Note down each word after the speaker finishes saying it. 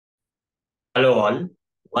Hello all,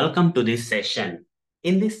 welcome to this session.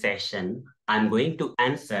 In this session, I'm going to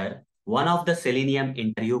answer one of the Selenium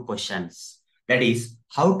interview questions. That is,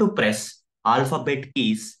 how to press alphabet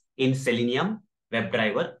keys in Selenium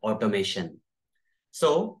WebDriver automation.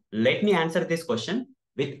 So let me answer this question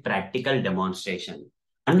with practical demonstration.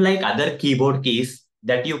 Unlike other keyboard keys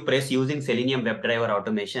that you press using Selenium WebDriver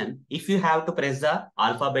automation, if you have to press the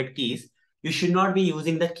alphabet keys, you should not be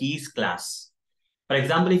using the keys class. For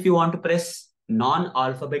example, if you want to press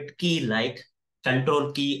non-alphabet key like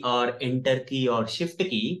control key or enter key or shift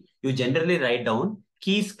key, you generally write down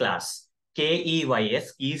keys class,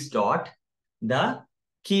 keys, keys dot, the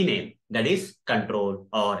key name, that is control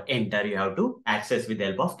or enter, you have to access with the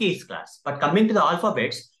help of keys class. But coming to the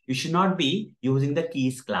alphabets, you should not be using the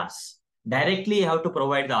keys class. Directly, you have to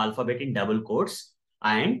provide the alphabet in double quotes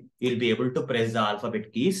and you'll be able to press the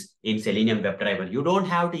alphabet keys in Selenium WebDriver. You don't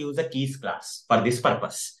have to use the keys class for this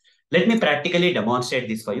purpose. Let me practically demonstrate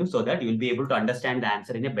this for you so that you will be able to understand the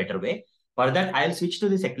answer in a better way. For that, I'll switch to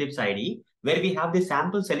this Eclipse IDE where we have the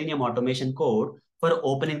sample Selenium automation code for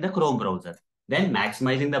opening the Chrome browser, then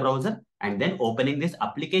maximizing the browser, and then opening this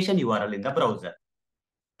application URL in the browser.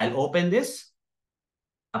 I'll open this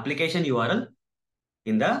application URL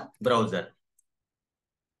in the browser.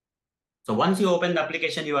 So once you open the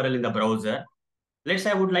application URL in the browser, let's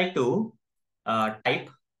say I would like to type,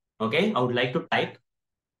 okay, I would like to type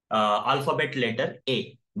alphabet letter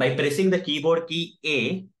A by pressing the keyboard key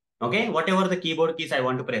A, okay, whatever the keyboard keys I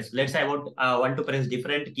want to press. Let's say I want to press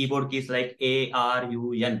different keyboard keys like A, R,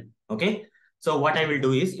 U, N, okay. So what I will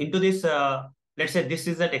do is into this, let's say this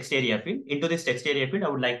is the text area field. Into this text area field, I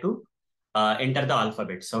would like to enter the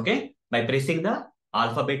alphabets, okay, by pressing the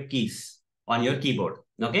alphabet keys on your keyboard,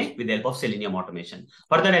 okay, with the help of Selenium automation.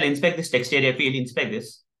 Further, I'll inspect this text area field, inspect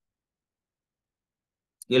this.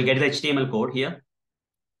 You'll get the HTML code here.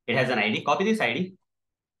 It has an ID. Copy this ID,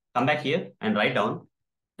 come back here and write down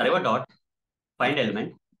driver dot find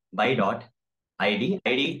element by dot ID.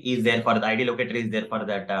 ID is there for the ID locator is there for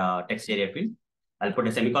that text area field. I'll put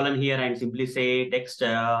a semicolon here and simply say text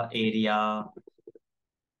area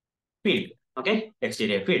field. Okay, text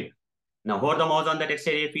area field. Now hold the mouse on the text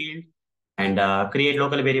area field and create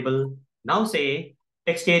local variable. Now say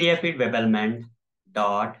text area field web element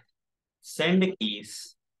dot send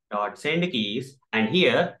keys and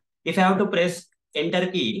here if I have to press enter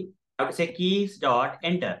key, I have to say keys dot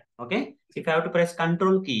enter. Okay, if I have to press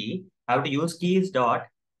control key, I have to use keys dot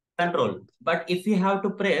control. But if you have to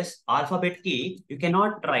press alphabet key, you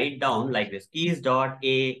cannot write down like this keys dot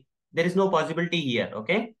a. There is no possibility here.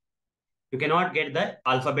 Okay, you cannot get the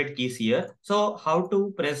alphabet keys here. So how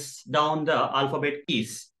to press down the alphabet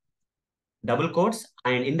keys? Double quotes,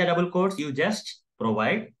 and in the double quotes you just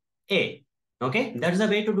provide a. Okay, that's the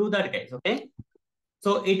way to do that, guys. Okay,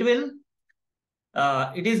 so it will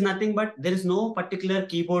it is nothing but there is no particular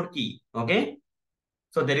keyboard key. Okay,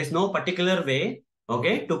 so there is no particular way,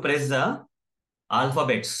 okay, to press the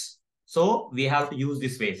alphabets. So we have to use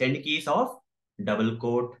this way, send keys of double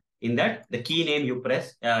quote. In that the key name you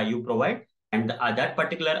press, you provide, and that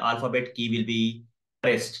particular alphabet key will be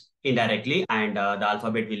pressed indirectly and the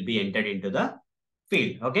alphabet will be entered into the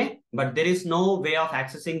field. Okay, but there is no way of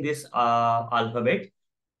accessing this alphabet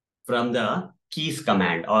from the keys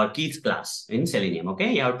command or keys class in Selenium.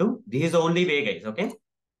 Okay, you have to, this is the only way, guys. Okay,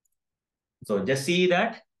 so just see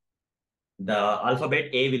that the alphabet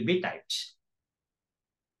A will be typed.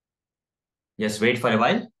 Just wait for a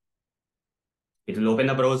while. It will open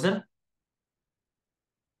the browser.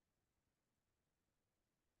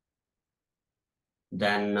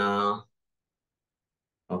 Then,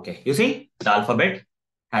 okay, you see the alphabet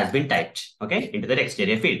has been typed, okay, into the text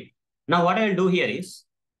area field. Now what I'll do here is,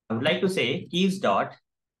 I would like to say keys dot,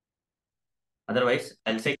 otherwise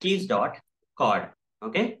I'll say keys dot chord,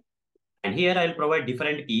 okay. And here I'll provide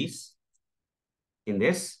different keys in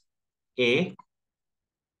this A,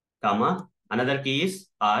 comma, another keys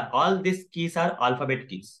are, all these keys are alphabet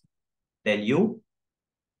keys. Then U,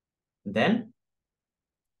 then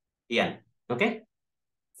N, okay.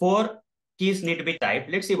 4 keys need to be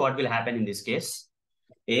typed. Let's see what will happen in this case.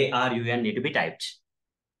 A, R, U, N need to be typed.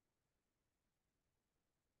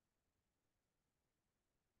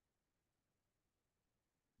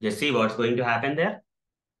 Just see what's going to happen there.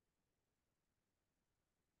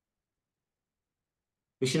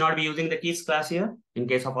 We should not be using the keys class here in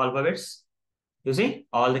case of alphabets. You see,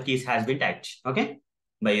 all the keys has been typed. Okay.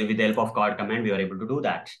 With the help of chord command, we are able to do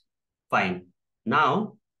that. Fine.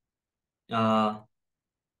 Now,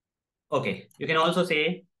 okay. You can also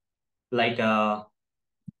say like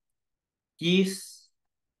keys.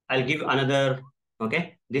 I'll give another,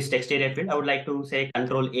 okay. This text area field, I would like to say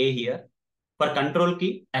control A here. For control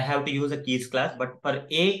key, I have to use a keys class, but for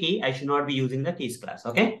A key, I should not be using the keys class.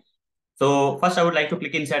 Okay. So first I would like to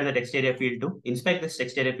click inside the text area field to inspect this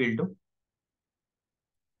text area field to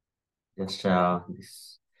just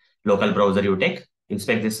this local browser you take,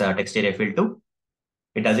 inspect this text area field to.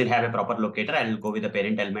 It doesn't have a proper locator. I will go with the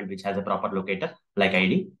parent element which has a proper locator like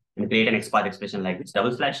ID and create an XPath expression like this.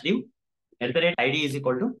 /div @ID is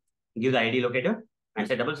equal to give the ID locator and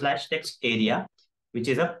say /text area, which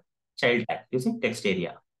is a child tag. You see text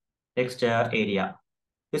area, text area.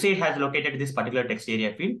 You see it has located this particular text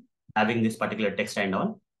area field having this particular text and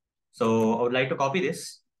all. So I would like to copy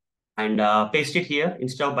this and paste it here.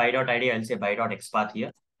 Instead of by.id, I'll say by.xpath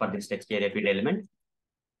here for this text area field element,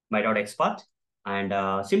 by.xpath.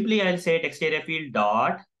 And simply I'll say text area field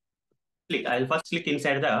dot click. I'll first click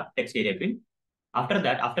inside the text area field. After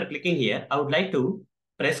that, after clicking here, I would like to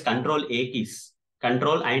press Control A keys.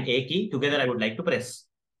 Control and A key together I would like to press.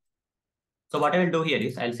 So what I will do here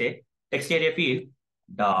is I'll say text area field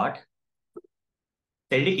dot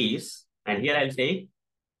send keys. And here I'll say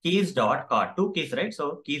keys dot card. Two keys, right?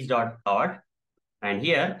 So keys dot card. And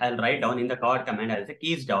here I'll write down in the card command, I'll say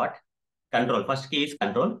keys dot control. First key is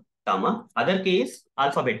control, comma. Other key is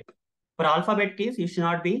alphabet. For alphabet keys, you should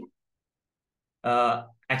not be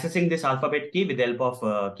accessing this alphabet key with the help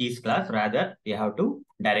of keys class. Rather, you have to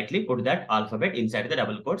directly put that alphabet inside the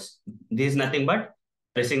double quotes. This is nothing but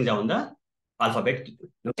pressing down the alphabet key.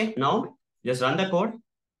 Okay, now just run the code.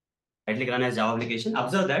 Right click run as Java application.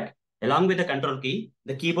 Observe that along with the control key,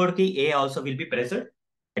 the keyboard key A also will be pressed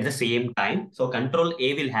at the same time. So control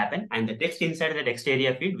A will happen and the text inside the text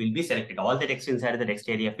area field will be selected. All the text inside the text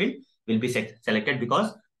area field will be selected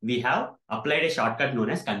because we have applied a shortcut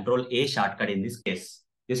known as control A shortcut in this case.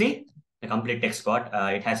 You see the complete text got,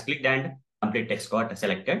 it has clicked and complete text got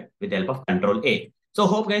selected with the help of control A. So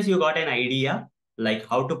hope guys you got an idea like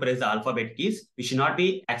how to press the alphabet keys. We should not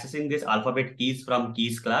be accessing this alphabet keys from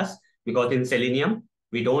keys class because in Selenium,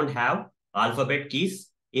 we don't have alphabet keys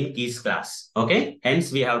in keys class. Okay.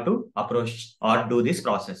 Hence, we have to approach or do this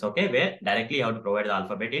process. Okay. Where directly you have to provide the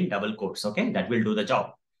alphabet in double quotes. Okay. That will do the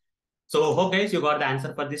job. So hope guys you got the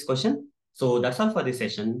answer for this question. So that's all for this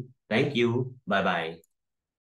session. Thank you. Bye-bye.